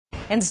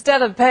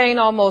Instead of paying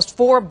almost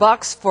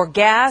 $4 for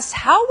gas,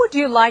 how would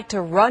you like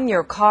to run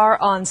your car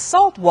on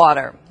salt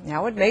water?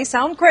 Now, it may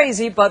sound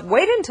crazy, but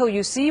wait until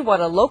you see what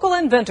a local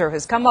inventor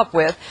has come up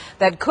with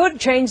that could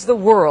change the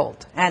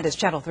world. And as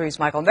Channel 3's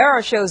Michael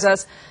Mara shows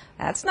us,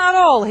 that's not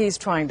all he's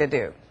trying to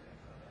do.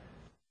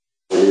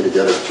 We need to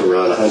get it to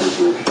around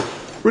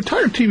 100.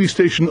 Retired TV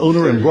station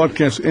owner and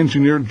broadcast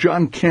engineer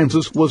John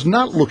Kansas was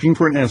not looking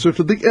for an answer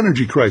to the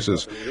energy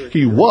crisis.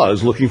 He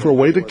was looking for a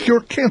way to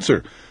cure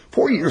cancer.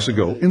 4 years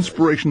ago,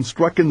 inspiration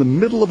struck in the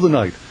middle of the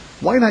night.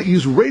 Why not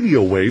use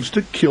radio waves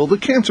to kill the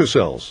cancer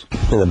cells?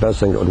 And the best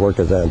thing that would work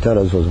as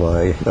antennas was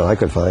I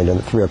could find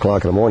at 3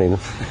 o'clock in the morning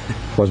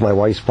was my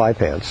wife's pie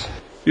pants.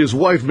 His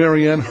wife,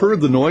 Marianne,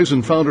 heard the noise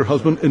and found her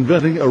husband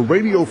inventing a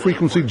radio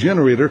frequency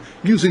generator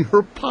using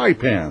her pie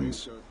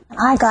pans.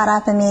 I got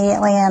up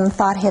immediately and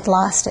thought he'd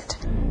lost it.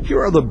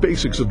 Here are the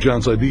basics of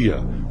John's idea.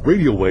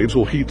 Radio waves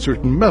will heat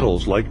certain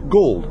metals like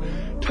gold.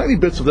 Tiny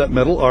bits of that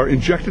metal are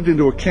injected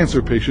into a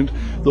cancer patient.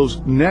 Those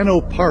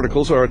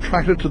nanoparticles are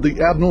attracted to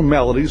the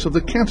abnormalities of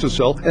the cancer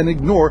cell and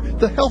ignore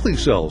the healthy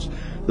cells.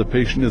 The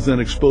patient is then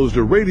exposed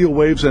to radio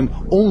waves and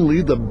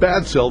only the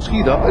bad cells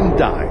heat up and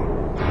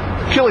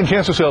die. Killing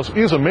cancer cells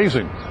is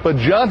amazing, but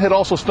John had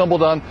also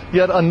stumbled on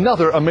yet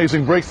another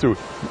amazing breakthrough.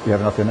 You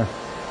have enough in there?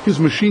 His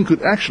machine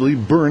could actually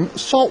burn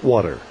salt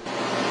water.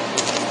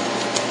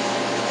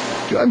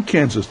 John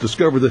Kansas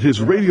discovered that his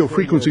radio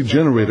frequency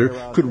generator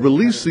could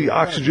release the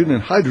oxygen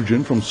and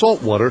hydrogen from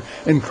salt water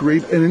and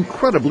create an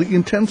incredibly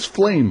intense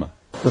flame.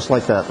 Just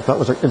like that. If that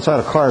was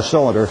inside a car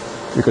cylinder,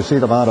 you could see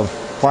the amount of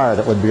fire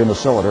that would be in the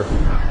cylinder.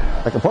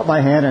 I can put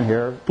my hand in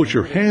here. Put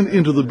your hand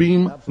into the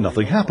beam,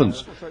 nothing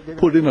happens.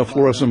 Put in a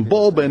fluorescent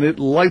bulb and it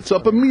lights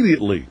up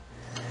immediately.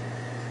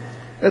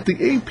 At the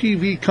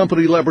APV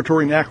Company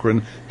Laboratory in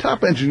Akron,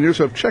 top engineers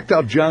have checked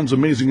out John's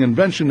amazing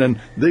invention and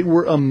they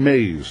were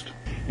amazed.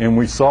 And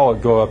we saw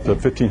it go up to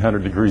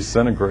 1,500 degrees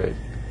centigrade,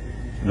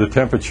 the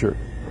temperature.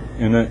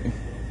 And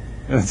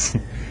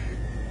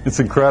it's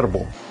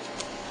incredible.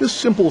 This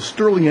simple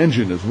Stirling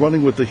engine is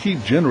running with the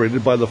heat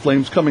generated by the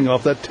flames coming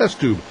off that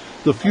test tube.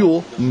 The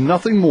fuel,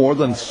 nothing more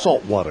than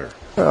salt water.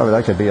 Oh,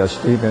 that could be a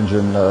steam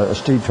engine, a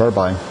steam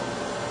turbine.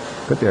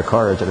 Could be a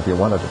car engine if you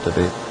wanted it to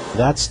be.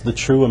 That's the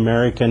true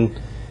American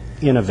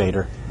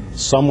innovator.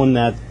 Someone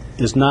that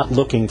is not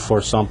looking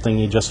for something,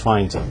 he just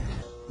finds it.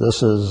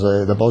 This is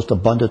the most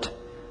abundant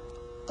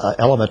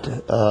element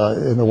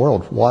in the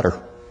world,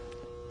 water.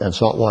 And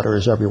salt water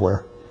is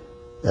everywhere.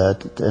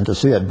 And to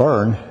see it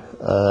burn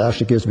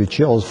actually gives me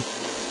chills.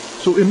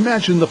 So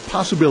imagine the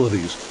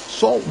possibilities.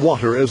 Salt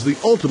water as the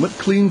ultimate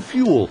clean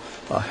fuel,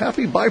 a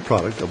happy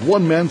byproduct of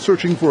one man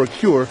searching for a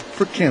cure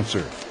for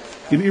cancer.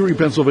 In Erie,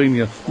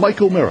 Pennsylvania,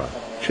 Michael Mara,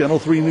 Channel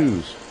 3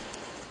 News.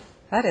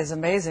 That is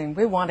amazing.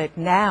 We want it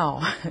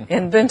now.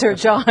 Inventor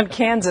John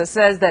Kansas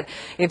says that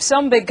if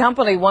some big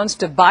company wants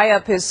to buy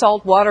up his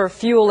saltwater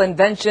fuel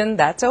invention,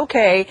 that's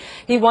okay.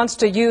 He wants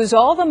to use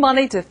all the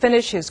money to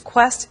finish his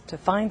quest to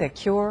find a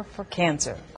cure for cancer.